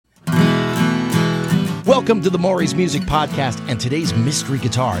Welcome to the Maury's Music Podcast and today's Mystery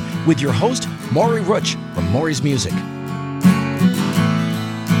Guitar with your host, Maury Rutsch from Maury's Music.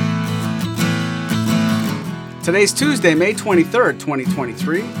 Today's Tuesday, May 23rd,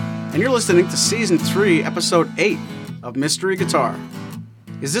 2023, and you're listening to Season 3, Episode 8 of Mystery Guitar.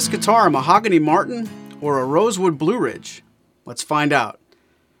 Is this guitar a Mahogany Martin or a Rosewood Blueridge? Let's find out.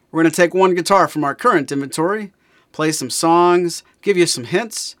 We're going to take one guitar from our current inventory, play some songs, give you some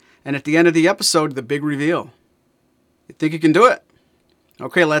hints, and at the end of the episode, the big reveal. You think you can do it?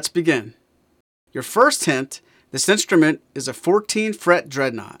 Okay, let's begin. Your first hint, this instrument is a 14-fret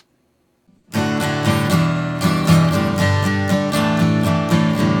dreadnought.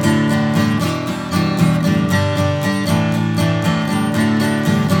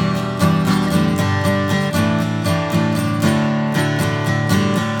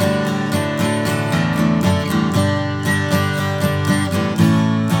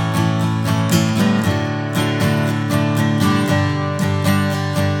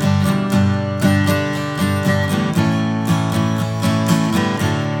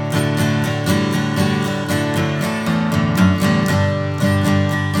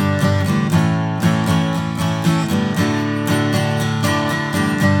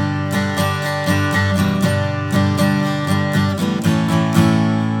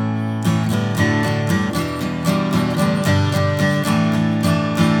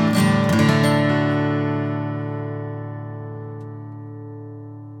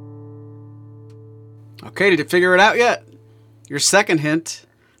 Okay, did you figure it out yet? Your second hint,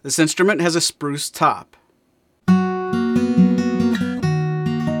 this instrument has a spruce top.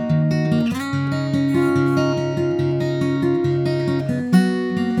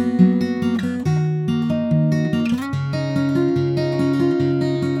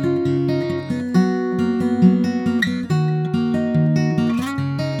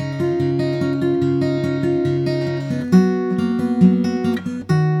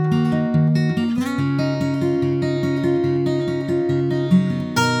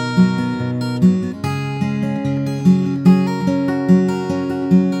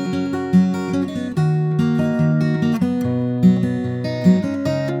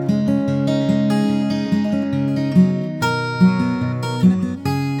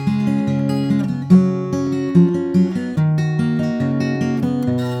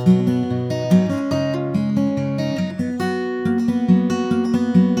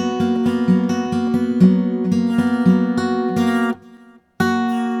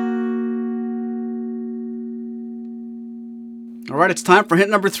 All right, it's time for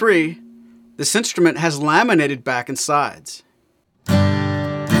hint number 3. This instrument has laminated back and sides.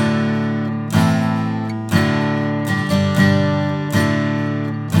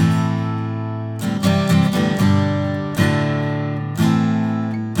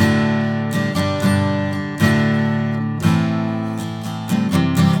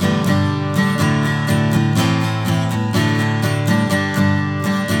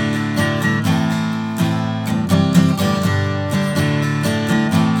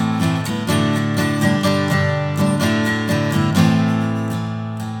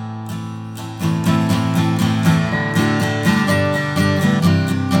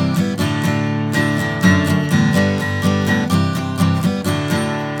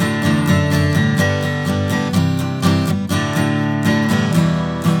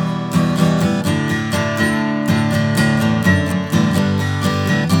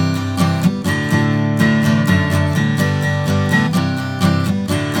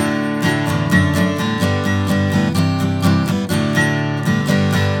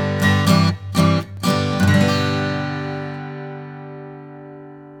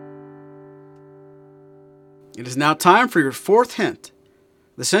 It is now time for your fourth hint.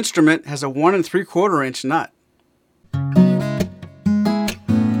 This instrument has a 1 3/4 inch nut.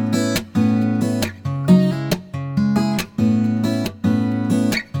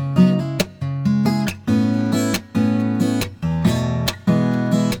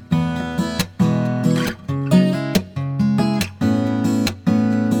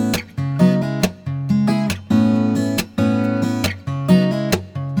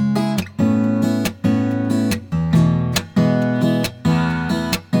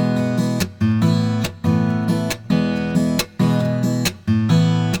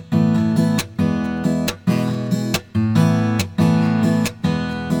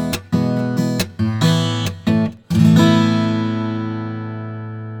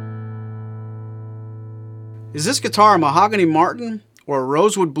 Is this guitar a Mahogany Martin or a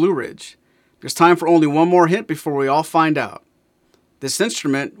Rosewood Blueridge? There's time for only one more hint before we all find out. This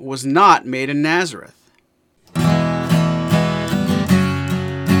instrument was not made in Nazareth.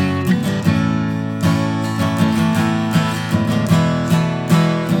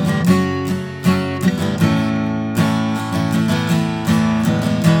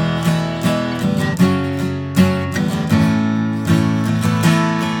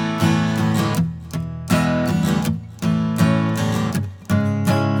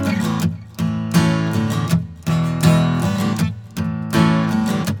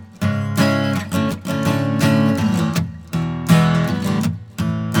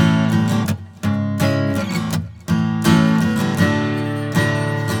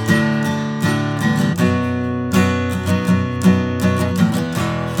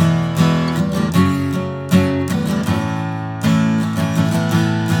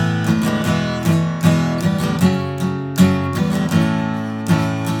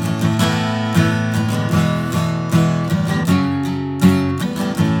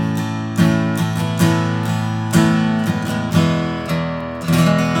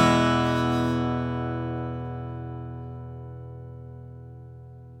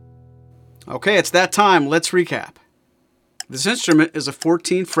 Okay, it's that time. Let's recap. This instrument is a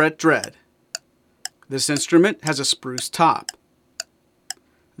 14-fret dread. This instrument has a spruce top.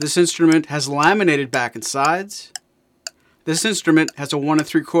 This instrument has laminated back and sides. This instrument has a 1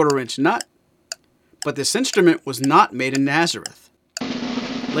 3/4 inch nut. But this instrument was not made in Nazareth.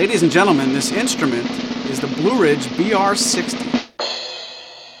 Ladies and gentlemen, this instrument is the Blueridge BR60.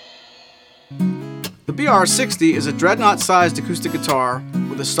 The BR60 is a dreadnought-sized acoustic guitar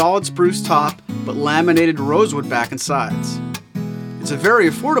with a solid spruce top but laminated rosewood back and sides. It's a very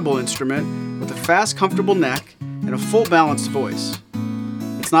affordable instrument with a fast, comfortable neck and a full balanced voice.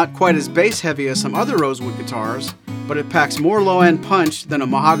 It's not quite as bass-heavy as some other rosewood guitars, but it packs more low-end punch than a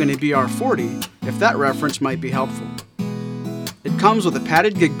Mahogany BR40, if that reference might be helpful. It comes with a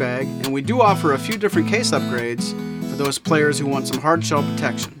padded gig bag, and we do offer a few different case upgrades for those players who want some hard shell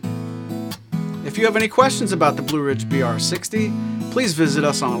protection. If you have any questions about the Blueridge BR60, please visit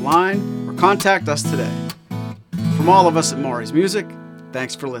us online or contact us today. From all of us at Maury's Music,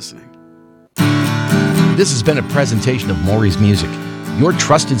 thanks for listening. This has been a presentation of Maury's Music, your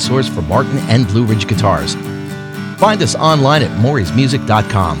trusted source for Martin and Blueridge guitars. Find us online at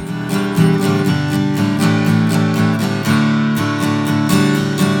maurysmusic.com.